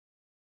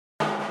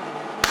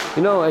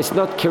You know, it's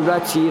not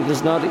Karachi, it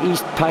is not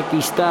East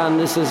Pakistan,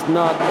 this is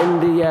not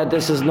India,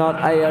 this is not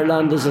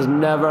Ireland, this is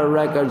Never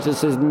Records,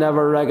 this is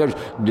Never Records,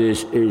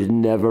 this is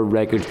Never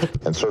Records.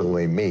 And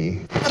certainly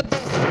me.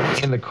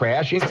 In the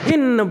crash.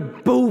 In the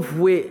booth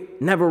with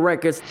Never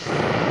Records.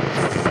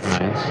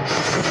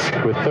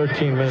 Nice. With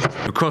 13 minutes.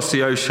 Across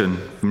the ocean,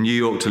 from New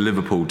York to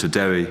Liverpool to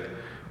Derry,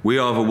 we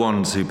are the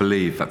ones who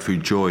believe that through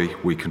joy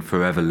we can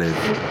forever live.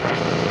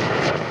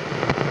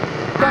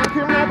 Thank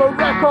you, Never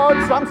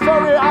Records. I'm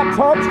sorry I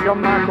touched your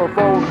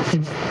microphone.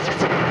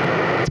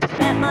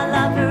 Met my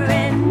lover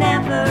in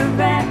Never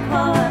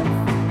Records,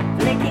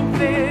 flicking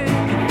through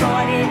the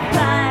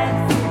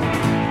 45s,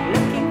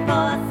 looking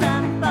for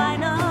some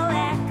final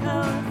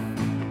echoes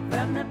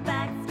from the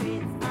back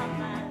streets of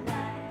my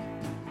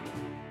life.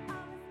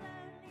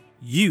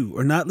 You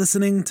are not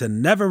listening to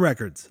Never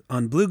Records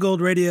on Blue Gold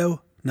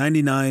Radio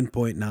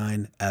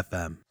 99.9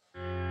 FM.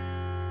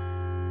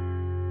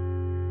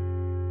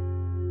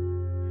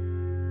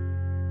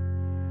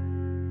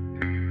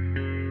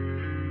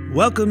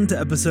 Welcome to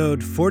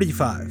episode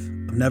 45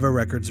 of Never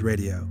Records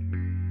Radio.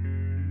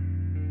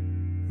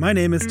 My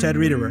name is Ted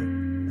Riederer,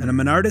 and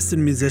I'm an artist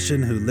and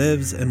musician who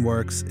lives and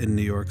works in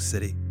New York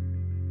City.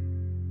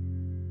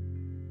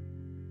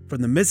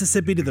 From the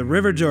Mississippi to the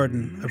River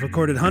Jordan, I've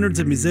recorded hundreds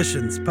of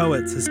musicians,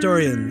 poets,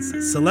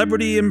 historians,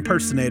 celebrity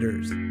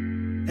impersonators,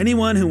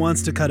 anyone who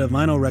wants to cut a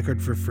vinyl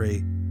record for free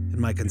in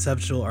my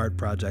conceptual art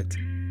project,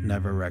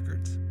 Never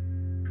Records.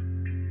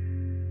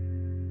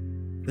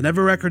 The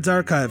Never Records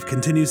archive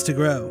continues to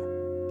grow.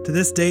 To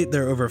this date,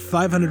 there are over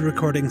 500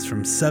 recordings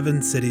from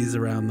 7 cities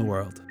around the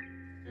world.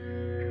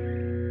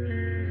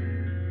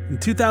 In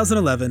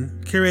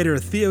 2011, curator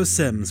Theo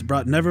Sims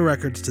brought Never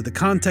Records to the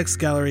Context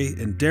Gallery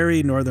in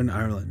Derry, Northern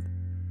Ireland.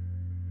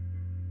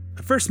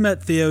 I first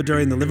met Theo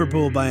during the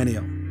Liverpool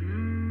Biennial,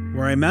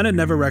 where I mounted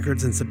Never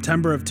Records in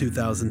September of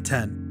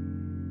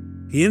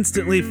 2010. He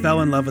instantly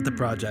fell in love with the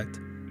project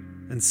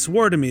and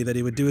swore to me that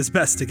he would do his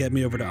best to get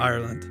me over to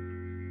Ireland.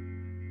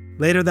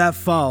 Later that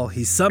fall,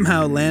 he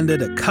somehow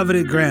landed a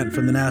coveted grant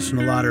from the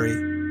National Lottery,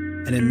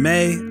 and in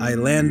May, I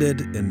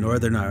landed in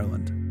Northern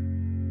Ireland.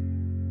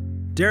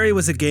 Derry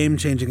was a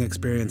game-changing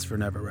experience for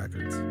Never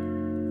Records.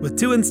 With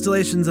 2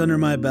 installations under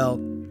my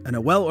belt and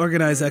a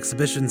well-organized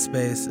exhibition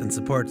space and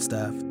support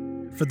staff,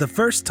 for the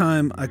first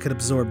time, I could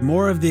absorb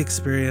more of the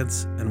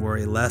experience and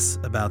worry less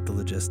about the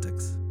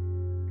logistics.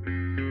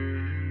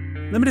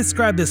 Let me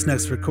describe this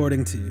next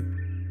recording to you.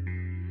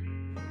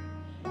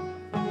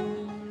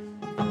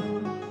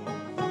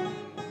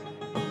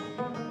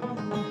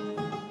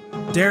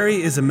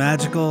 Derry is a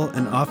magical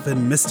and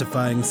often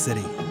mystifying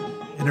city,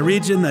 in a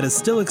region that is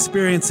still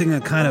experiencing a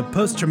kind of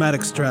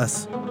post-traumatic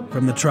stress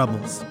from the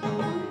Troubles,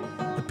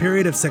 a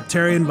period of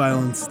sectarian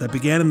violence that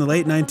began in the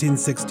late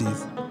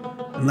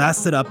 1960s and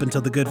lasted up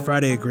until the Good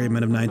Friday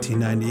Agreement of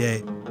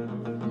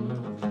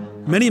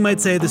 1998. Many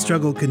might say the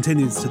struggle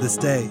continues to this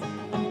day,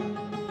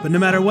 but no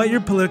matter what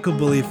your political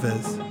belief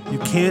is, you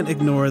can't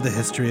ignore the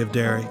history of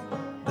Derry,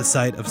 the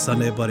site of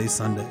Sunday Bloody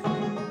Sunday.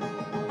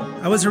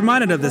 I was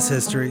reminded of this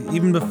history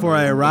even before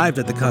I arrived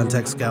at the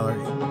Context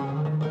Gallery.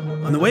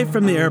 On the way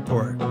from the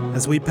airport,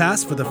 as we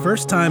passed for the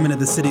first time into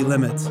the city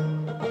limits,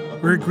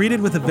 we were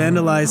greeted with a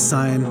vandalized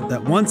sign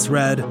that once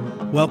read,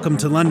 "Welcome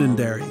to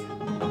Londonderry,"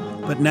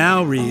 but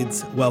now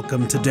reads,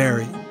 "Welcome to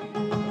Derry."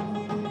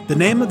 The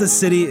name of the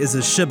city is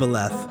a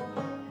shibboleth.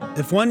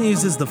 If one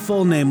uses the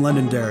full name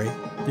Londonderry,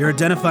 you're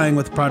identifying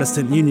with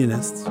Protestant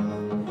Unionists.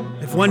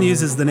 If one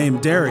uses the name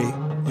Derry,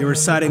 you are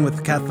siding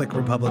with Catholic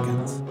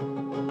Republicans.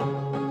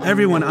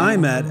 Everyone I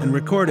met and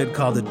recorded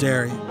called it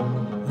Derry,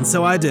 and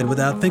so I did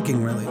without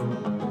thinking really.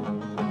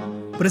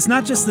 But it's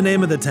not just the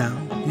name of the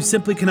town. You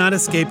simply cannot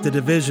escape the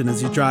division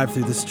as you drive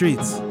through the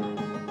streets.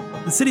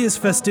 The city is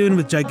festooned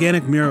with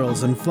gigantic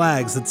murals and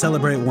flags that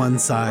celebrate one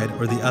side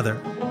or the other.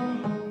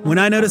 When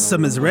I noticed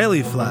some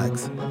Israeli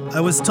flags,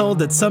 I was told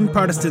that some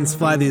Protestants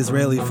fly the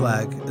Israeli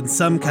flag and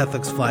some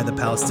Catholics fly the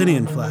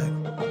Palestinian flag.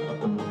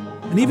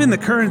 And even the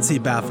currency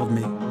baffled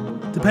me.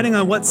 Depending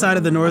on what side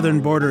of the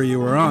northern border you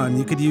were on,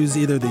 you could use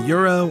either the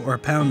euro or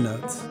pound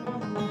notes.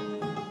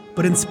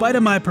 But in spite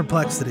of my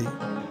perplexity,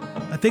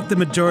 I think the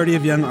majority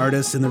of young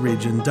artists in the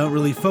region don't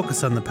really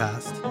focus on the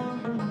past.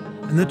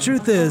 And the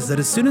truth is that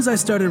as soon as I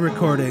started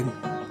recording,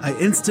 I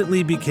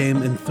instantly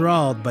became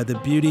enthralled by the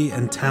beauty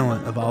and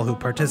talent of all who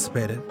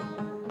participated.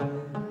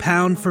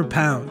 Pound for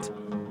pound,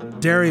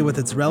 Derry, with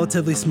its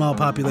relatively small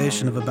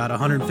population of about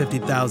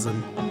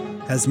 150,000,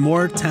 has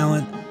more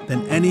talent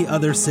than any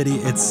other city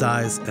its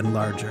size and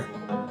larger.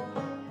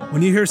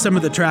 When you hear some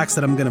of the tracks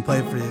that I'm going to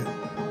play for you,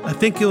 I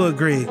think you'll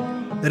agree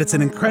that it's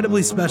an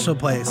incredibly special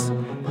place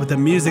with a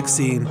music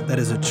scene that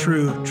is a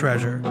true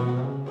treasure.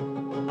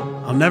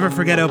 I'll never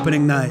forget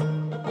opening night.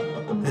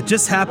 It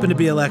just happened to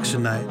be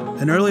election night,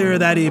 and earlier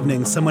that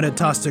evening someone had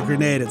tossed a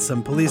grenade at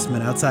some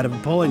policemen outside of a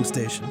polling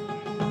station.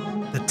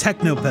 The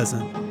techno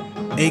peasant,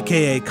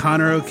 aka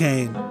Connor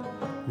O'Kane,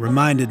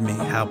 reminded me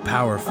how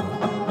powerful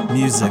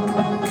music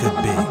could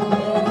be.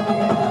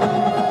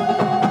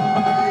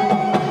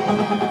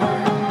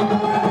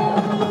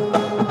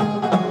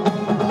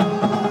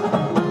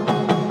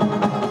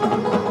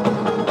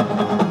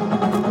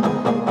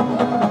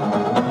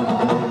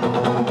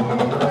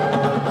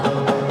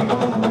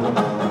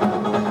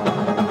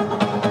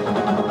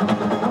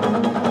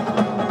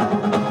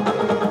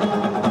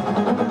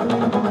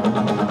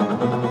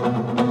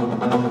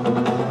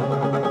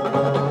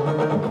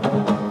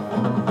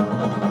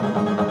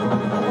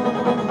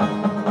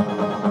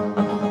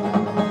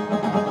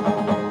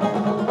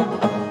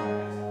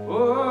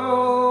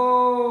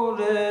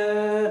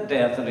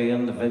 death of the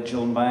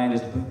individual mind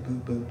is the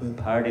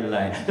party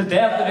line. The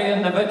death of the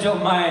individual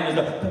mind is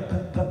the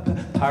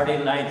party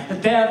line. The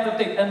death of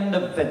the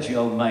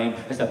individual mind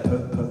is the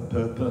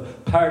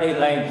party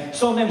line.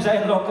 Sometimes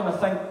I look and I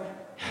think,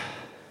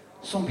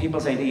 some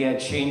people's idea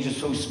of change is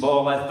so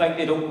small, I think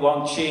they don't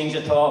want change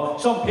at all.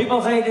 Some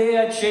people's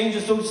idea of change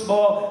is so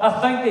small, I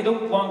think they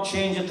don't want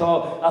change at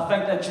all. I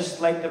think they just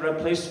like to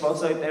replace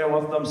what's out there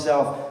with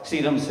themselves,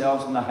 see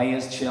themselves on the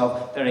highest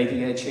shelf. Their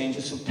idea of change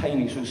is so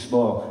tiny, so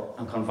small.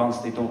 I'm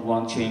convinced they don't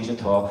want change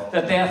at all.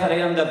 The death of the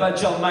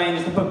individual mind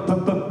is the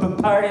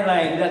party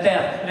line. The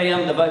death of the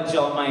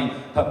individual mind,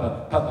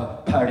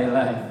 party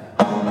line.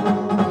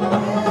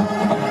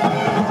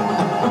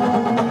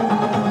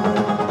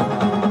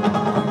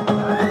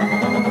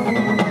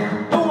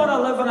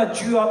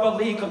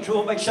 Duopoly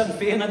controlled by Sinn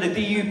Féin and the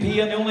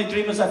DUP, and the only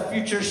dream is a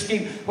future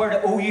scheme where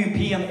the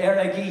OUP and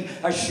RIG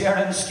are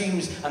sharing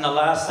schemes. And the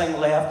last thing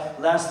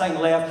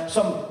left,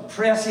 some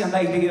prescient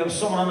idea of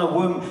someone in the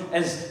womb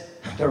is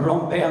the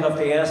rump band of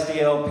the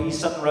SDLP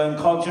sitting around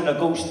conjuring a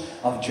ghost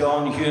of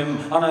John Hume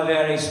on a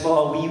very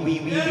small wee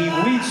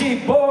Ouija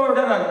board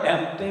in an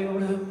empty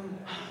room.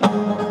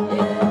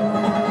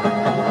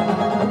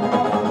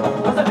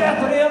 The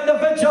death of the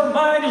individual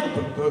mind is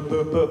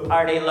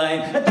party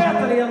line. The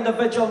death of the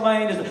individual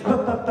mind is the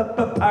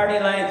party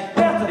line.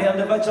 Death of the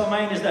individual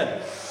mind is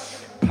the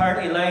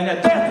party line. The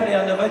death of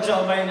the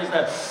individual mind is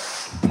the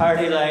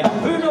party line.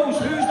 Who knows?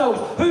 Who knows?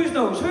 Who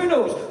knows? Who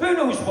knows? Who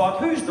knows what?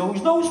 Who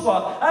knows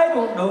what? I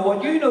don't know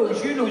what you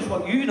knows. You knows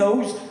what you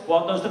knows.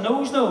 What does the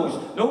nose knows?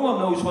 No one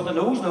knows what the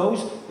nose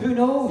knows. Who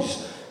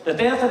knows? The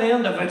death of the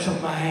individual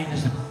mind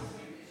is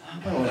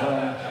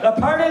the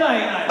party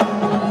line.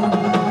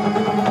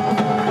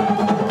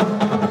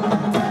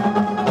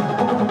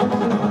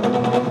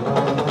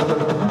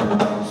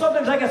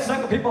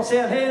 People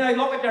saying, hey, now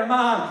look at your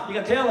man. You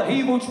can tell that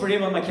he votes for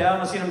Eamon McCann.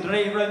 I've seen him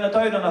drive around the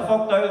town in a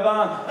fucked out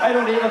van. I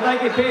don't even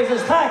think he pays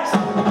his tax.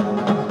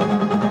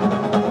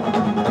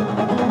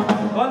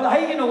 Well,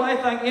 hey, you know, I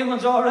think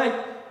Eamon's all right.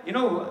 You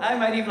know, I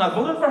might even have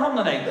voted for him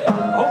tonight.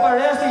 I hope our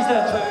Esties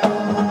did too.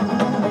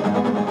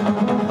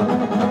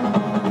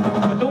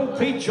 But don't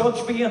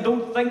prejudge me and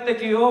don't think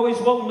that you always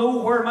will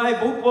know where my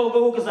vote will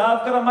go, because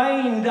I've got a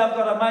mind.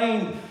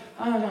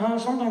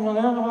 Something will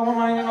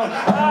happen, you know.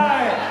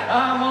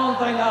 One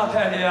thing I'll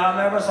tell you, I'll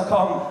never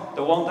succumb.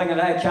 The one thing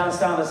that I can't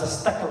stand is a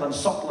stickle and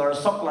suckler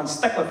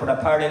for the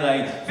party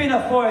line.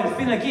 Fina Foyle,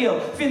 Fina Gael,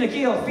 Fina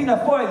Gael, Fina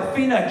Foyle,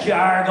 Fina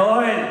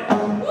Gargoyle.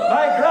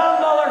 My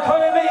grandmother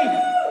told me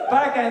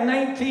back in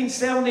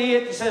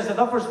 1978, she says the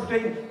difference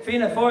between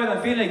Fina Foyle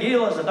and Fina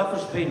Gael is the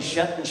difference between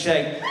shit and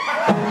shite.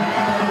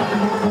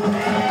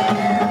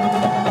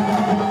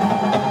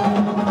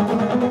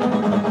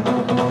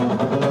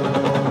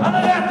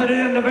 The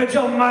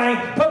individual mind,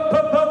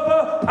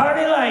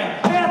 party line.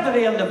 Death of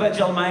the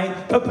individual mind,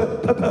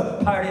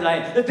 party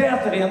line. The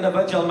death of the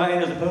individual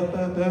mind is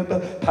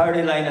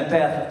party line. The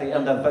death of the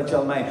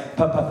individual mind,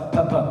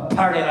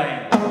 party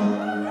line.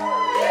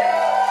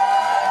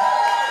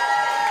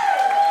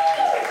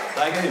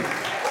 Thank you.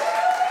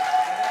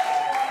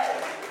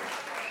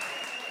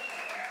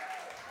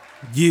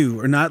 You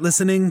are not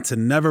listening to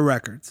Never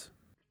Records.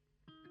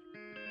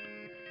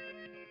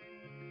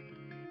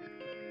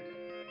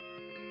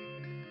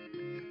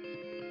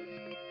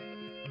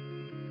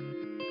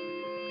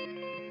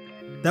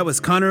 That was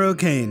Conor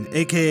O'Kane,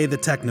 aka the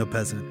Techno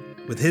Peasant,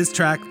 with his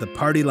track The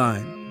Party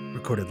Line,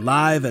 recorded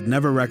live at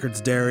Never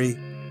Records Derry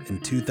in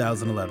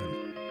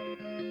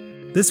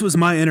 2011. This was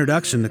my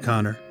introduction to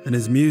Conor and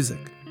his music,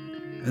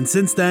 and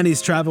since then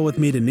he's traveled with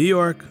me to New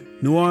York,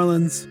 New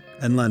Orleans,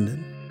 and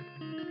London.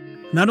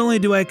 Not only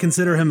do I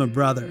consider him a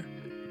brother,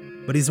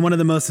 but he's one of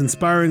the most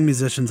inspiring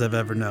musicians I've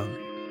ever known.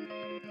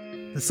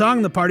 The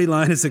song The Party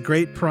Line is a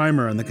great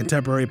primer on the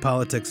contemporary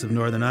politics of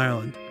Northern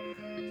Ireland.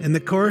 In the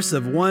course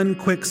of one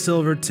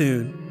Quicksilver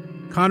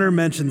tune, Conor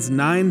mentions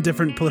 9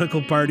 different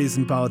political parties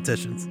and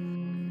politicians,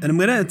 and I'm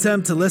going to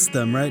attempt to list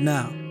them right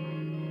now.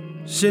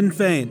 Sinn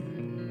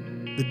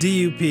Féin, the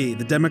DUP,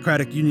 the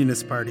Democratic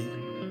Unionist Party,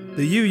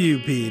 the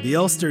UUP, the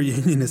Ulster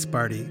Unionist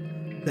Party,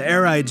 the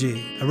RIG,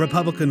 a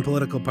Republican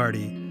political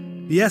party,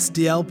 the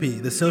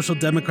SDLP, the Social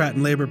Democrat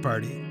and Labour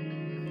Party,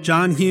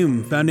 John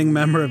Hume, founding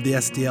member of the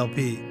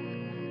SDLP,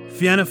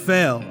 Fianna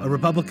Fáil, a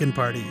Republican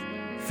party,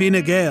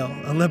 Fine Gael,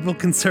 a liberal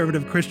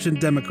conservative Christian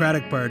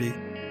Democratic Party,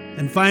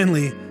 and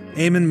finally,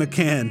 Eamon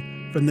McCann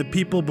from the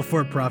People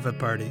Before Profit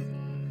Party.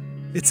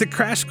 It's a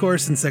crash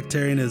course in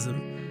sectarianism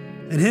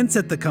and hints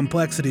at the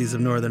complexities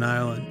of Northern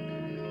Ireland.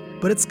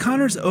 But it's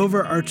Conor's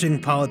overarching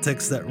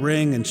politics that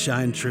ring and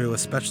shine true,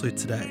 especially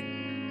today.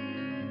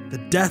 The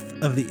death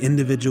of the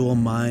individual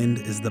mind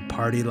is the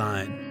party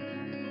line.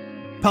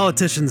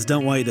 Politicians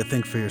don't want you to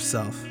think for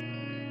yourself.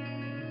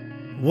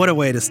 What a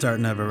way to start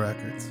Never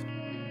Records.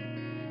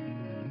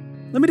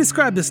 Let me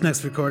describe this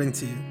next recording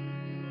to you.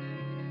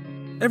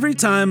 Every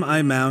time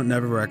I mount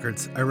Never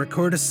Records, I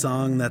record a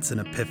song that's an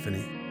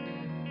epiphany.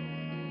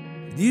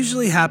 It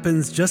usually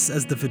happens just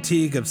as the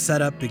fatigue of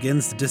setup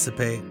begins to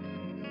dissipate,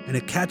 and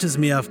it catches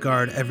me off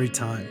guard every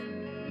time.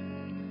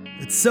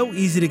 It's so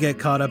easy to get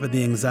caught up in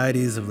the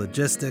anxieties of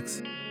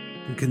logistics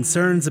and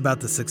concerns about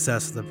the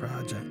success of the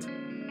project.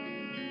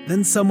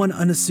 Then someone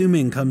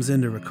unassuming comes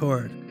in to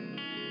record,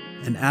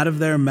 and out of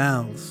their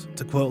mouths,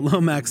 to quote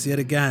Lomax yet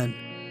again,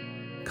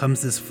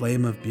 comes this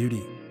flame of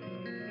beauty.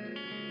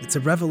 It's a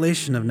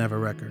revelation of Never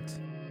Records,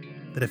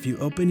 that if you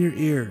open your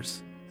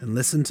ears and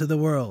listen to the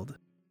world,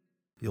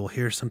 you'll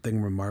hear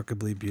something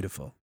remarkably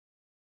beautiful.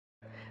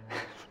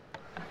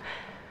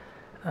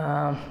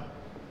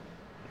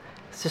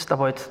 It's just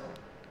about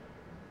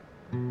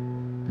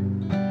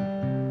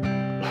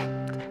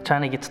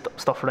trying to get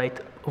stuff right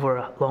over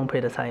a long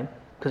period of time,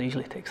 because it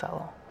usually takes that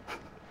long.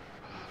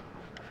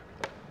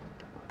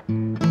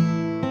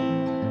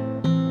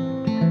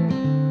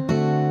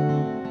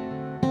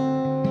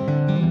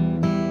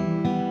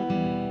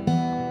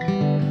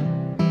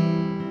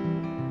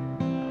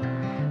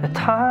 A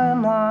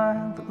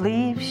timeline that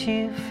leaves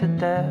you for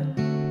dead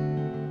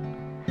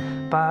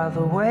by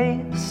the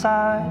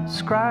wayside,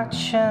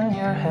 scratching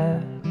your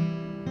head.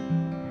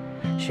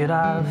 Should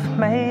I've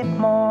made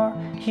more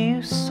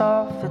use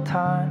of the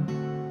time?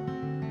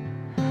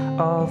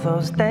 All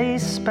those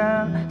days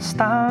spent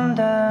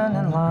standing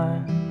in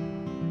line.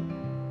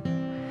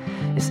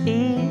 It's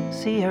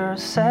easier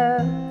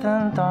said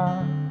than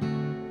done.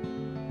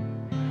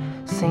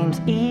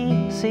 Seems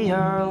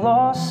easier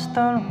lost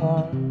than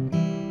won.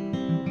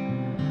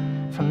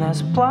 From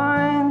this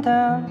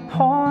blinding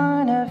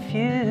point of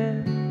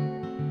view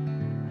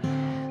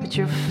that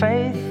your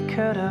faith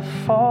could have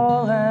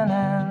fallen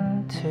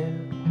into.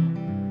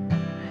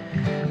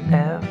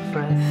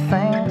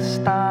 Everything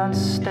stands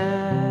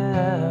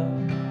still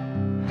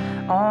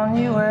on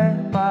your way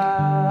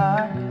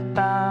back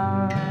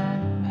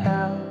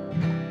downhill.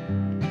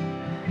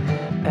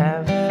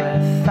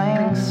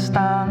 Everything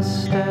stands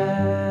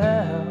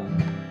still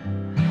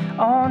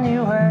on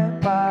your way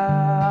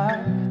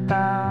back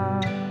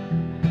downhill.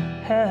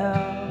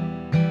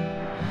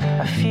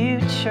 A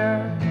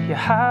future you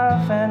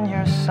have in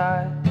your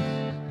sights,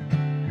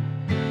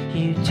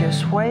 you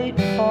just wait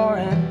for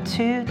it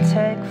to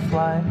take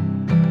flight.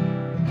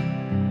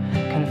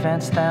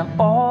 Convince them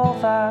all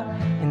that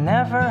you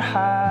never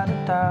had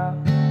a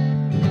doubt,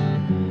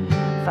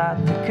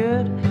 that the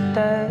good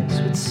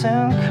days would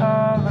soon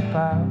come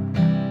about.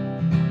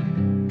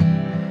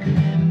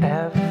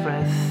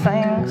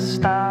 Everything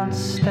stands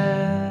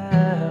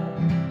still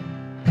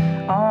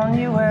on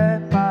your way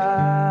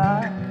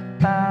back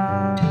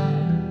downhill.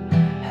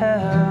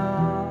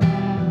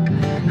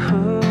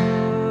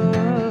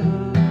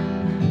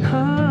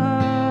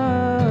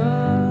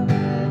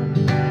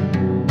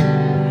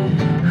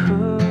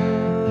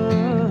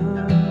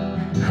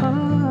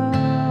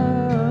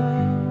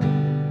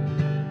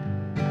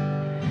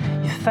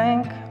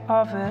 Think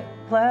of it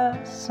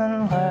less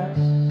and less.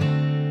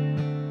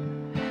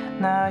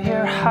 Now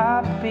you're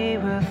happy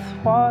with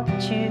what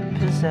you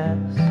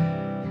possess,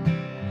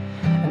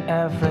 and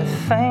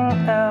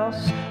everything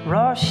else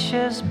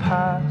rushes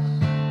past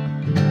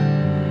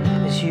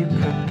as you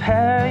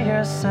prepare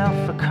yourself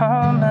for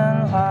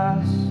coming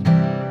last.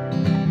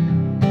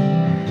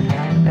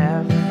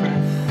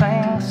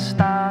 Everything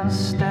stands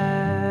still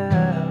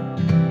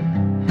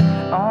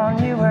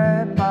on your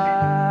way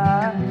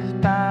back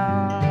downhill.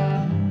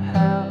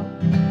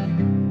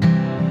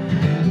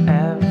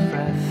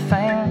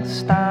 Everything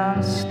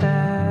stands still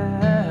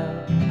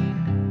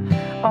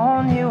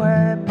on your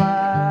way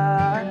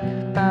back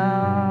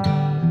downhill.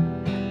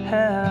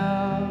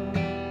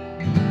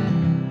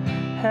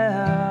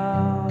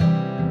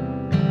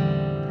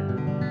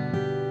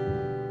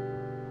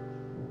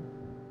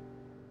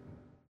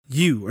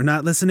 You are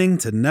not listening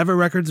to Never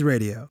Records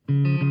Radio.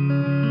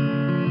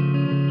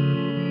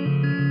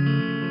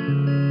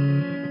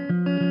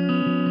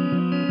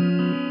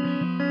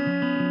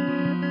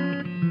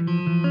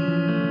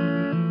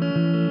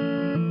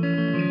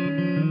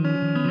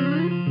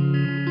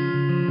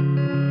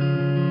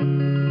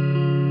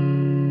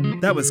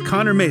 That was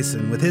Connor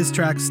Mason with his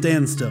track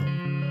Standstill,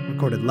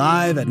 recorded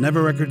live at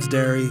Never Records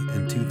Derry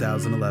in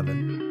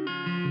 2011.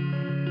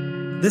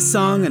 This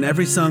song and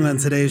every song on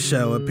today's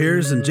show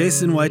appears in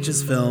Jason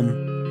Weitch's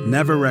film,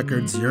 Never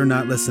Records, You're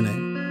Not Listening.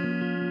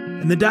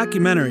 In the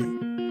documentary,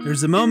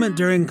 there's a moment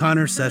during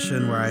Connor's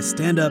session where I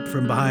stand up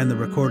from behind the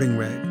recording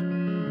rig.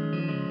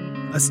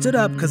 I stood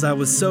up because I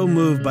was so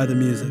moved by the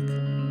music,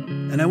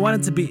 and I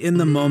wanted to be in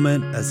the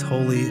moment as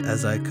wholly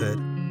as I could.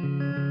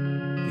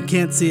 You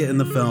can't see it in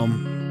the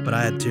film, but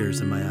I had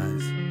tears in my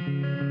eyes.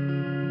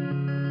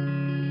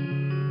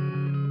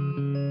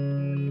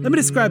 Let me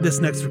describe this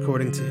next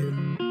recording to you.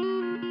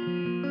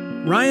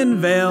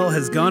 Ryan Vale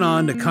has gone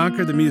on to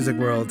conquer the music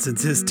world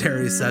since his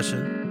Derry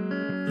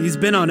session. He's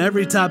been on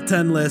every top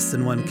 10 list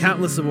and won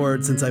countless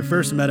awards since I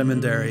first met him in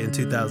Derry in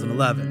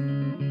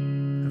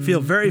 2011. I feel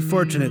very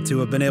fortunate to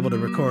have been able to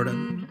record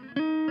him.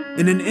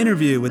 In an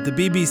interview with the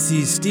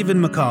BBC's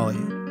Stephen Macaulay,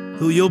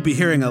 who you'll be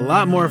hearing a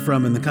lot more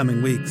from in the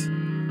coming weeks,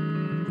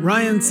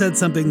 Ryan said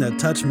something that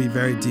touched me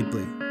very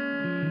deeply.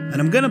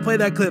 And I'm going to play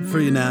that clip for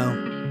you now,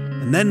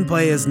 and then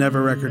play his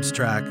Never Records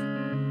track,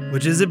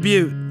 which is a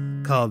beaut,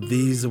 called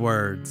These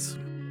Words.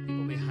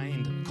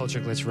 Behind Culture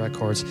Glitch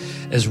Records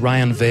is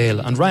Ryan Vale,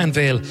 and Ryan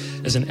Vale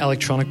is an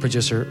electronic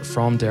producer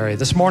from Derry.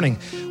 This morning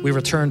we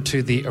returned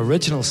to the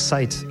original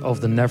site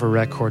of the Never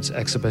Records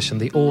exhibition,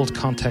 the old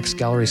Context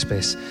Gallery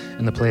space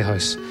in the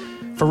Playhouse.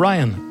 For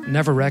Ryan,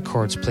 Never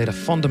Records played a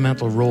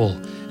fundamental role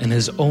in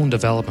his own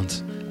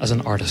development as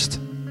an artist.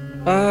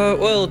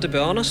 Well, to be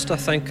honest, I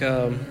think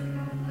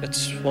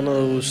it's one of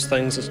those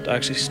things that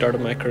actually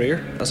started my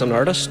career as an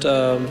artist.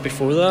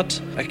 Before that,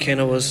 I kind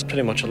of was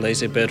pretty much a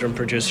lazy bedroom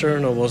producer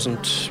and I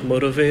wasn't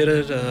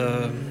motivated.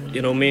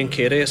 Me and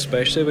Katie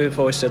especially, we've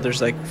always said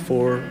there's like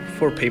four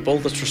people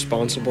that's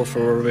responsible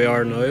for where we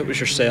are now. It was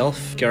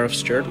yourself, Gareth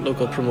Stewart,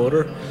 local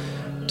promoter,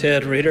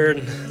 Ted Reader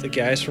and the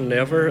guys from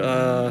Never,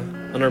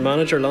 and our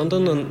manager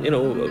London, and it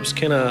was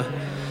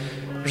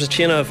there's a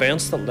chain of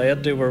events that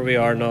led to where we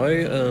are now,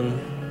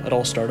 and it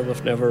all started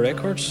with Never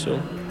Records.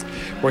 So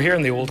we're here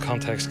in the old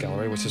Context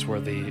Gallery, which is where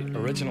the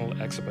original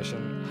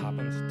exhibition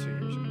happened 2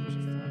 years ago.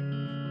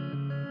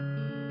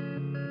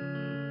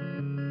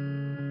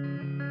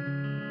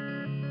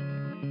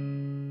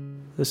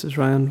 this is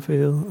Ryan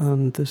Vale,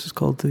 and this is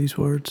called These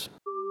Words.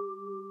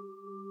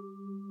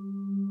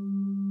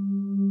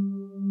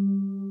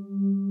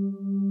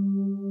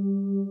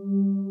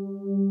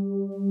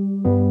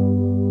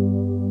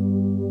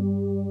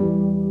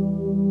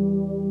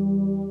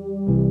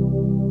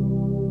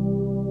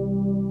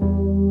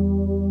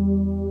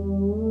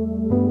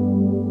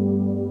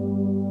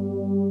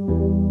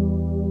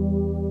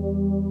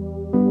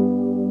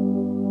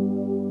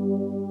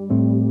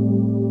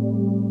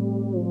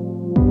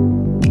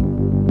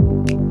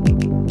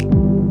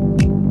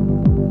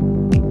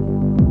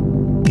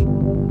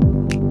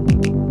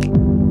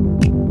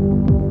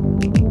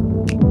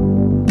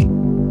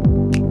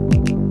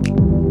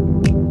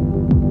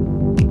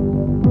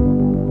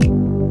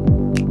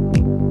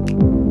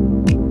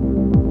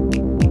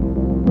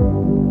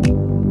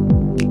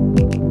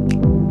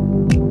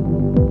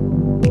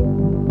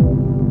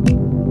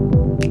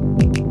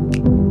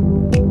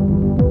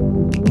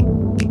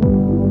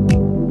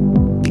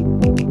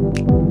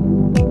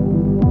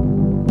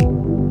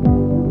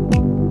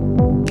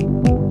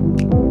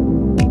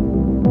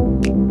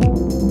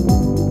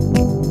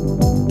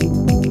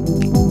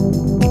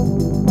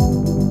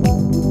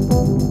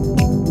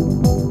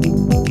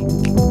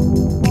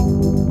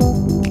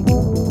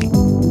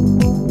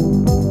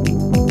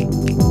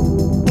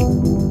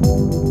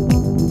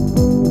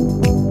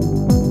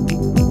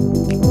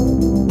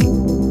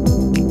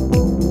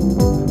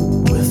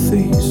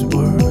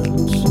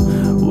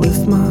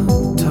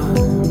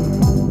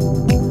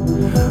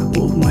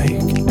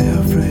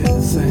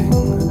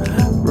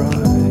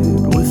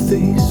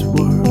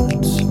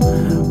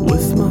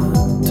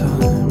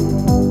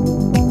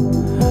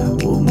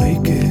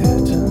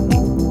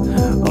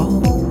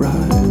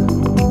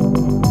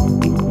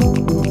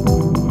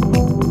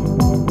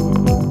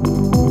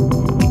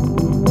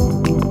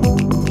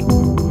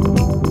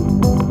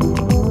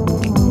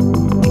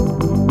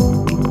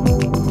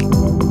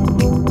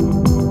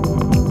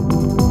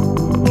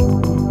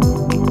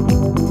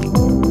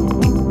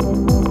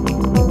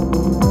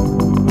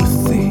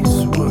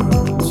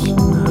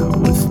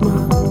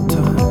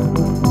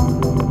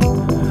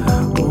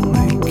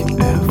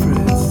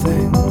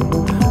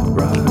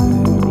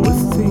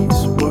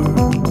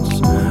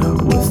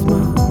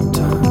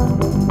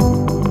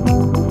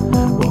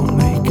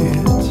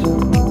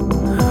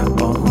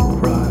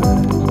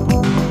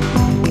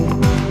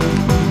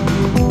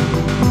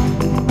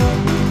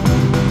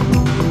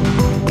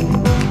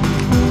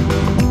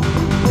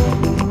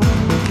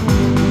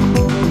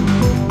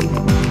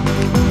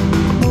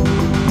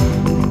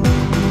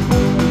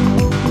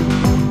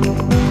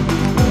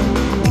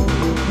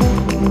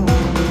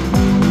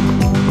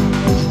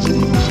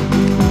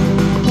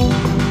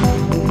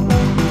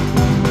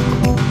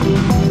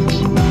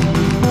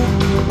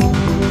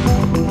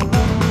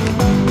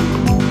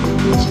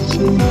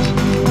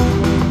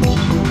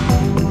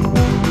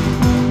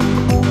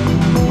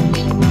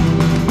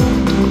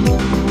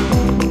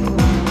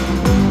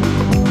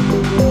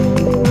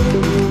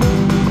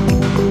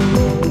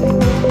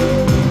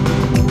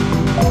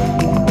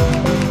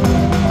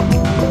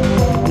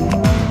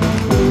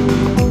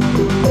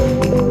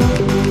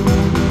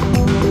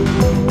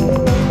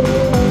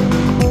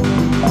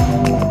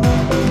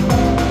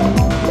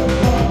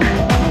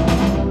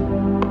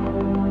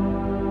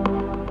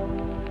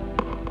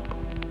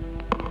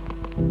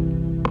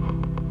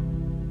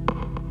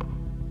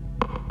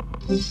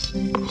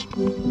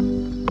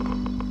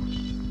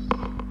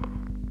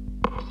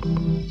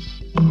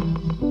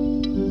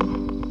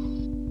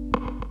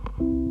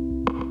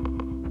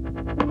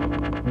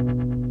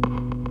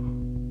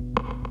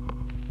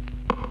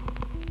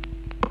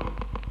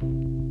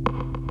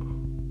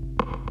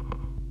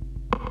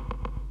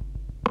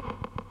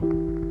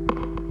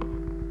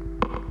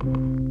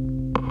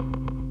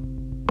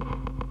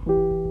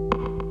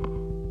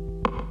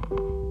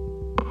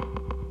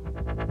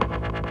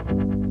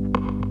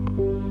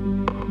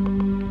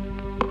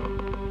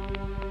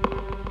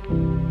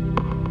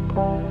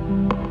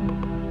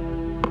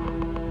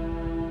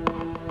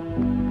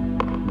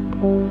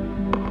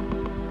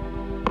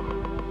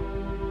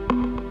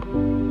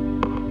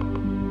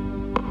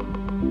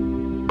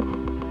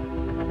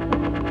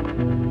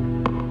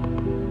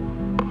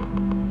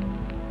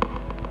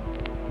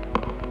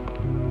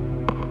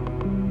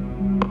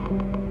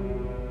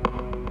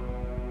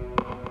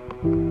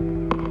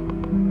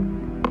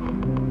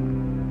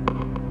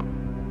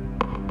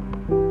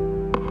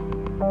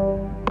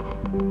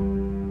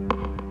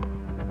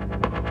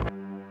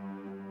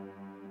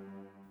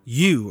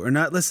 You are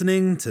not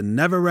listening to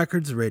Never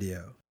Records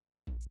Radio.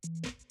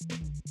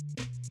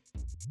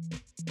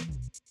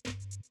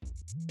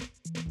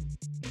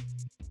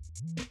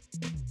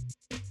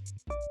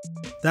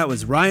 That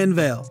was Ryan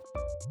Vale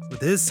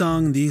with his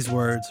song These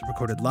Words,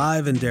 recorded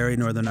live in Derry,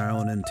 Northern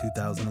Ireland in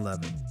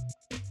 2011.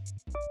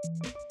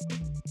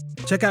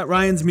 Check out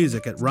Ryan's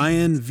music at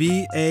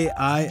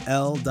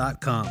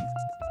ryanvail.com.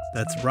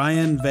 That's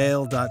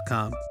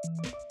ryanvail.com.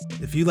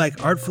 If you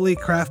like artfully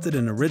crafted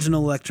and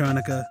original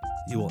electronica,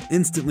 you will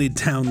instantly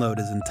download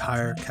his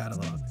entire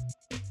catalog.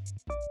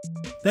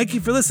 Thank you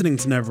for listening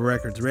to Never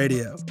Records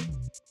Radio.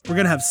 We're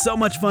going to have so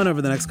much fun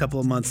over the next couple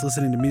of months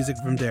listening to music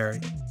from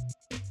Derry.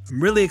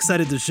 I'm really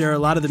excited to share a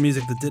lot of the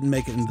music that didn't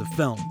make it into the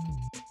film.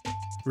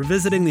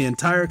 Revisiting the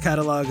entire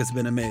catalog has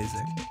been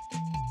amazing.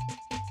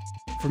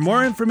 For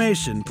more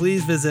information,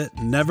 please visit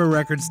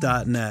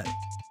neverrecords.net.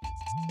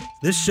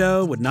 This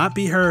show would not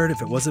be heard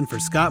if it wasn't for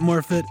Scott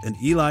Morfitt and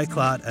Eli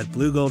Klott at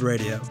Blue Gold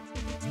Radio,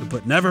 who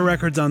put Never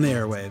Records on the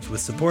airwaves with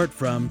support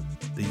from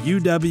the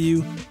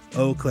UW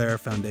Eau Claire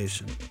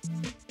Foundation.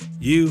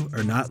 You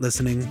are not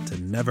listening to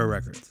Never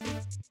Records.